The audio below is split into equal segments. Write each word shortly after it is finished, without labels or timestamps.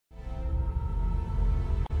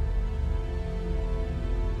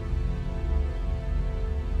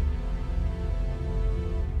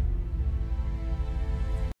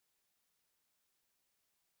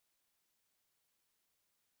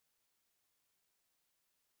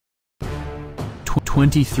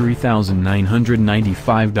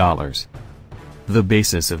$23,995. The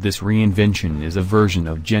basis of this reinvention is a version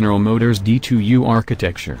of General Motors D2U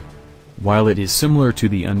architecture. While it is similar to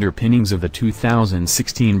the underpinnings of the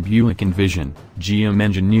 2016 Buick Envision, GM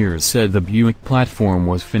engineers said the Buick platform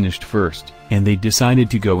was finished first, and they decided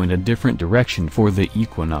to go in a different direction for the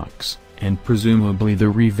Equinox, and presumably the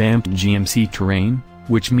revamped GMC Terrain,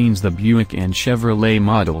 which means the Buick and Chevrolet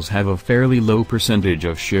models have a fairly low percentage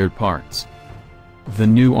of shared parts. The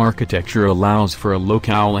new architecture allows for a low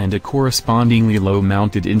cowl and a correspondingly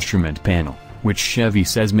low-mounted instrument panel, which Chevy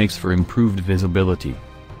says makes for improved visibility.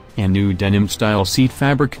 A new denim-style seat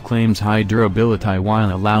fabric claims high durability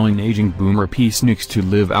while allowing aging boomer peaceniks to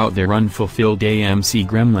live out their unfulfilled AMC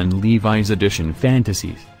Gremlin Levi's edition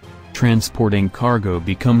fantasies. Transporting cargo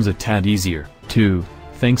becomes a tad easier, too,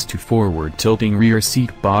 thanks to forward-tilting rear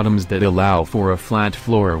seat bottoms that allow for a flat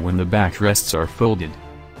floor when the backrests are folded.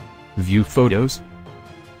 View photos?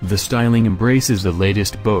 The styling embraces the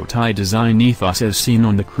latest bow-tie design ethos as seen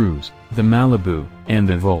on the Cruze, the Malibu, and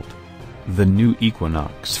the Volt. The new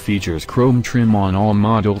Equinox features chrome trim on all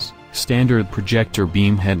models, standard projector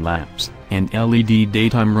beam headlamps, and LED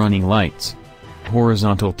daytime running lights.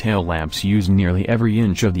 Horizontal tail lamps use nearly every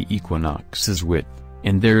inch of the Equinox's width,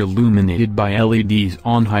 and they're illuminated by LEDs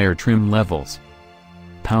on higher trim levels.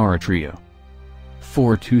 Power Trio.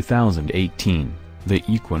 For 2018, the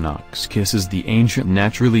Equinox kisses the ancient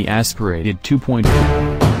naturally aspirated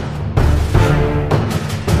 2.0.